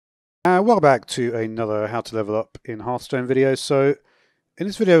Welcome back to another How to Level Up in Hearthstone video. So in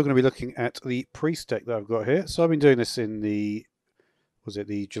this video we're going to be looking at the Priest deck that I've got here. So I've been doing this in the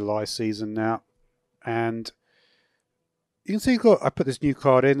July season now, and you can see I put this new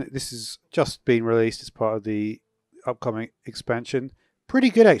card in. This has just been released as part of the upcoming expansion. Pretty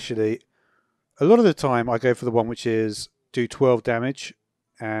good actually. A lot of the time I go for the one which is do 12 damage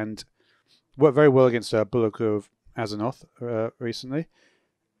and worked very well against Bullock of Azzinoth recently.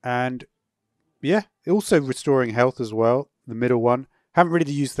 And yeah, also restoring health as well, the middle one. Haven't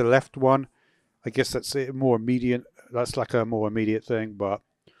really used the left one. I guess that's more immediate. That's like a more immediate thing, but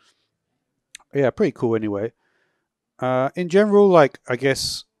yeah, pretty cool anyway. In general, like, I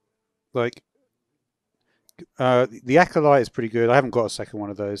guess, like, the Acolyte is pretty good. I haven't got a second one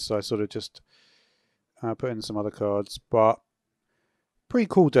of those, so I sort of just put in some other cards, but pretty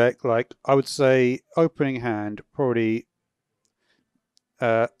cool deck. Like, I would say opening hand, probably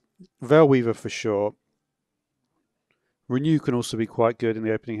Veilweaver for sure. Renew can also be quite good in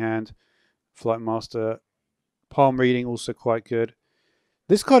the opening hand. Flight Master. Palm Reading also quite good.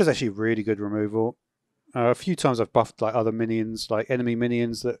 This card is actually really good removal. A few times I've buffed like other minions, like enemy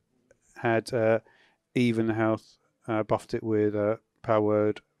minions that had even health. Buffed it with Power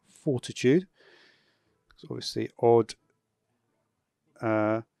Word Fortitude. It's obviously odd.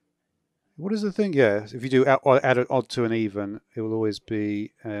 What is the thing? Yeah, if you do add an odd to an even, it will always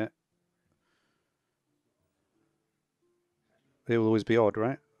be odd,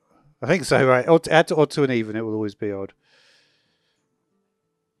 right? I think so, right? Add to odd to an even, it will always be odd.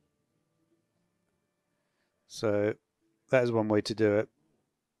 So that is one way to do it.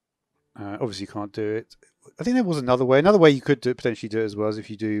 Obviously, you can't do it. I think there was another way. Another way you could potentially do it as well is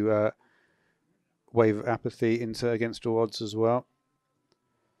if you do Wave of Apathy into against all odds as well.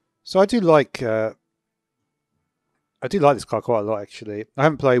 So I do like this card quite a lot actually.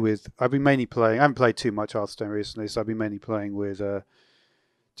 I've been mainly playing. I haven't played too much Hearthstone recently, so I've been mainly playing with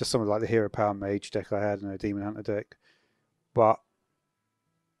just some of like the Hero Power Mage deck I had and a Demon Hunter deck. But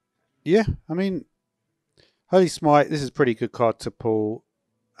yeah, I mean, Holy Smite. This is a pretty good card to pull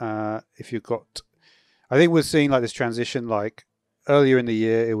if you've got. I think we're seeing like this transition. Like earlier in the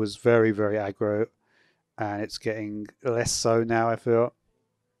year, it was very very aggro, and it's getting less so now. I feel.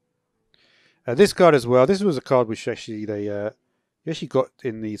 This card as well. This was a card which actually you actually got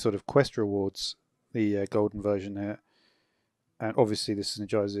in the sort of quest rewards, the golden version here, and obviously this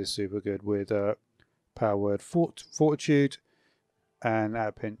Synergizer is super good with Power Word Fortitude and at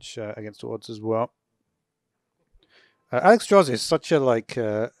a pinch against all odds as well. Alexstrasza is such a like.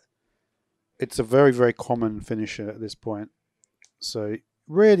 It's a very very common finisher at this point, so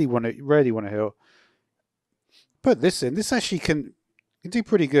really want to heal. Put this in. This actually can do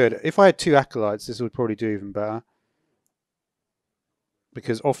pretty good. If I had two Acolytes, this would probably do even better.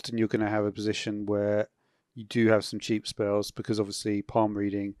 Because often you're going to have a position where you do have some cheap spells, because obviously Palm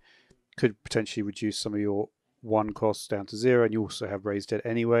Reading could potentially reduce some of your one costs down to 0, and you also have Raised Dead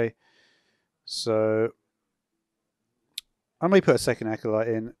anyway. So I may put a second Acolyte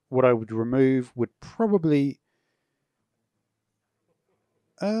in. What I would remove would probably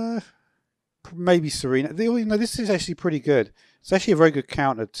maybe Serena. This is actually pretty good. It's actually a very good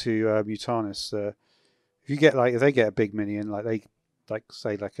counter to Mutanus. If they get a big minion,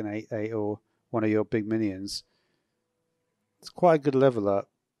 say like an 8/8 or one of your big minions, it's quite a good level up.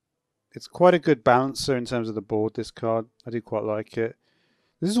 It's quite a good balancer in terms of the board, this card. I do quite like it.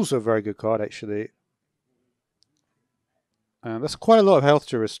 This is also a very good card actually. That's quite a lot of health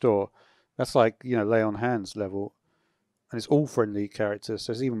to restore. That's like, lay on hands level. And it's all friendly characters,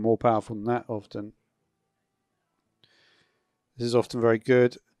 so it's even more powerful than that often. This is often very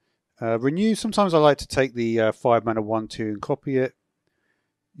good. Renew, sometimes I like to take the 5 mana 1/2 and copy it.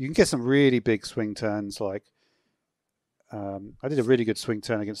 You can get some really big swing turns, like I did a really good swing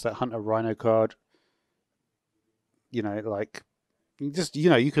turn against that Hunter Rhino card. You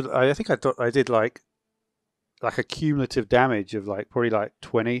could. I think I did like a cumulative damage of probably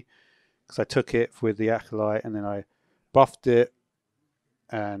 20, because I took it with the Acolyte and then I buffed it,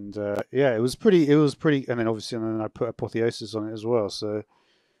 and yeah, it was pretty. And then obviously, I put Apotheosis on it as well, so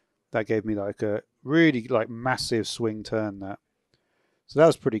that gave me like a really massive swing turn. So that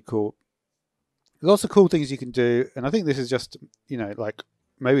was pretty cool. There's lots of cool things you can do, and I think this is just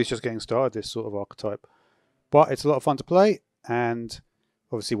maybe it's just getting started, this sort of archetype, but it's a lot of fun to play, and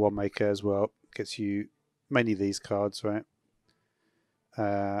obviously One Maker as well gets you mainly these cards, right?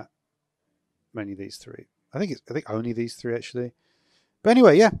 Mainly these three. I think only these three actually. But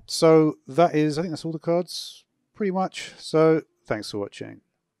anyway, yeah. So I think that's all the cards, pretty much. So thanks for watching.